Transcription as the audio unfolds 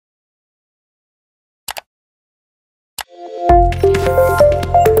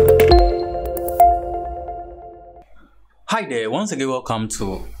Hi there, once again welcome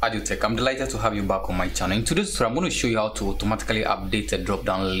to AdjoTech. I'm delighted to have you back on my channel. In today's tutorial, I'm going to show you how to automatically update a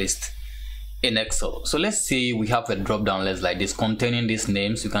drop-down list in Excel. So let's say we have a drop-down list like this containing these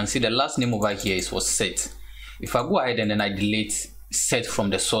names. You can see the last name over here was set. If I go ahead and then I delete set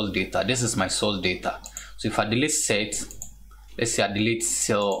from the source data, this is my source data. So if I delete set, let's say I delete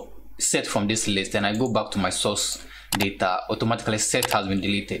set from this list and I go back to my source data, automatically set has been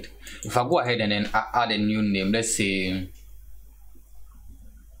deleted. If I go ahead and then I add a new name, let's say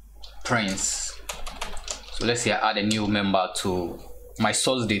Prince. So let's say I add a new member to my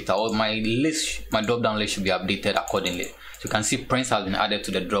source data, or my list, my drop down list should be updated accordingly. So you can see Prince has been added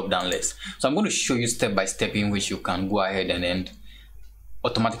to the drop down list. So I'm going to show you step by step in which you can go ahead and then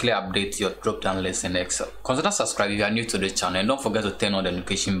automatically update your drop down list in Excel. Consider subscribing if you are new to the channel, and don't forget to turn on the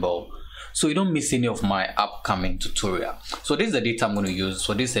notification bell so you don't miss any of my upcoming tutorial. So this is the data I'm going to use.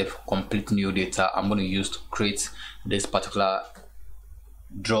 So this is a complete new data I'm going to use to create this particular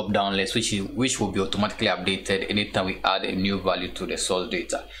drop down list, which will be automatically updated anytime we add a new value to the source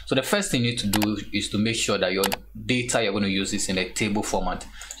data. So the first thing you need to do is to make sure that your data you're going to use is in a table format.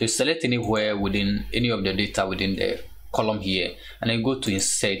 So you select anywhere within any of the data within the column here, and then go to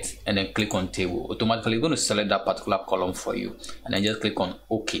insert and then click on table. Automatically it's going to select that particular column for you, and then just click on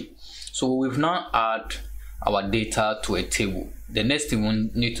OK. So we've now added our data to a table. The next thing we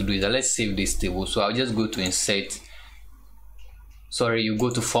need to do is that let's save this table. So I'll just go to insert, you go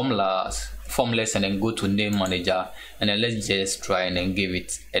to formulas, and then go to name manager, and then let's just try and then give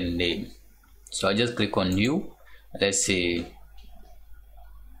it a name. So I just click on new, let's say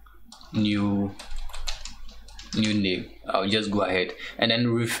new name. I'll just go ahead and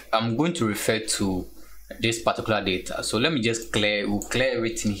then I'm going to refer to this particular data. So let me just we'll clear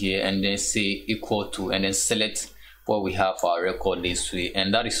everything here and then say equal to, and then select what we have our record this way,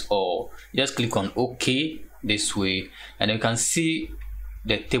 and that is all. Just click on OK this way, and you can see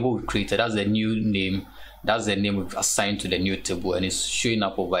the table we created. That's the new name, that's the name we've assigned to the new table, and it's showing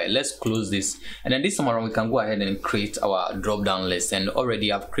up over here. Let's close this, and then this time around we can go ahead and create our drop down list. And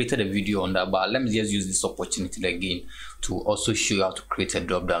already I've created a video on that, but let me just use this opportunity again to also show you how to create a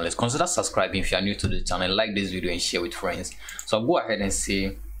drop down list. Consider subscribing if you are new to the channel, like this video and share with friends. So I'll go ahead and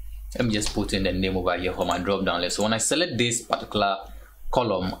say, let me just put in the name over here for my drop down list. So when I select this particular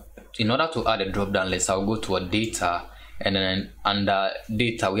column, in order to add a drop down list, I'll go to a data, and then under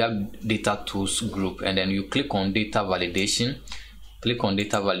data we have data tools group, and then you click on data validation. Click on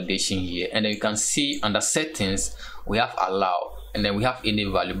data validation here, and then you can see under settings we have allow, and then we have any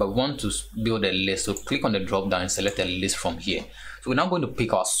value, but we want to build a list. So click on the drop down and select a list from here. So we're now going to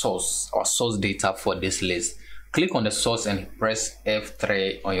pick our source data for this list. Click on the source and press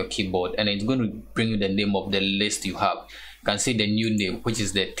F3 on your keyboard, and it's going to bring you the name of the list you have. You can see the new name, which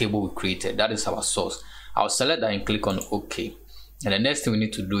is the table we created. That is our source. I'll select that and click on OK. And the next thing we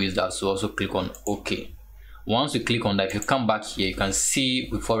need to do is that, so also click on OK. Once you click on that, if you come back here, you can see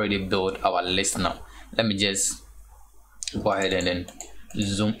we've already built our list now. Let me just go ahead and then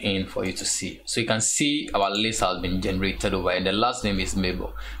zoom in for you to see. So you can see our list has been generated over here. The last name is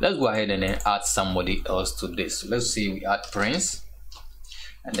Mabel. Let's go ahead and then add somebody else to this. So let's see, we add Prince,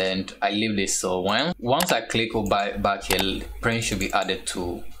 and then I leave this. So once I click back here, Prince should be added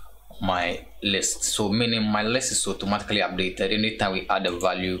to my list. So meaning my list is automatically updated anytime we add a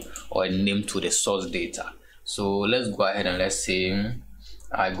value or a name to the source data. So let's go ahead and let's say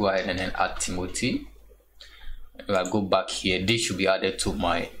I go ahead and then add Timothy. If I go back here, this should be added to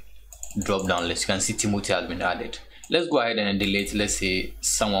my drop down list. You can see Timothy has been added. Let's go ahead and delete, let's say,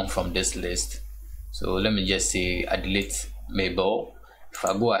 someone from this list. So let me just say I delete Mabel. If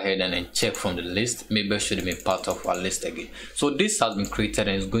I go ahead and then check from the list, Mabel should be part of our list again. So this has been created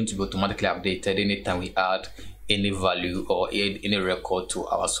and is going to be automatically updated anytime we add any value or any record to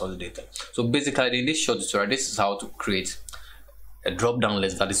our source data. So basically in this short tutorial, this is how to create a drop down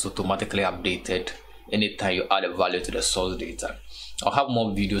list that is automatically updated anytime you add a value to the source data. I'll have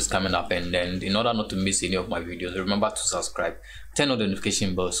more videos coming up, and then in order not to miss any of my videos, remember to subscribe, turn on the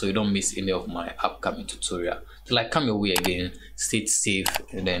notification bell so you don't miss any of my upcoming tutorial. Till I come your way again, stay safe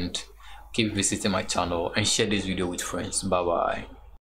and then keep visiting my channel and share this video with friends. Bye bye.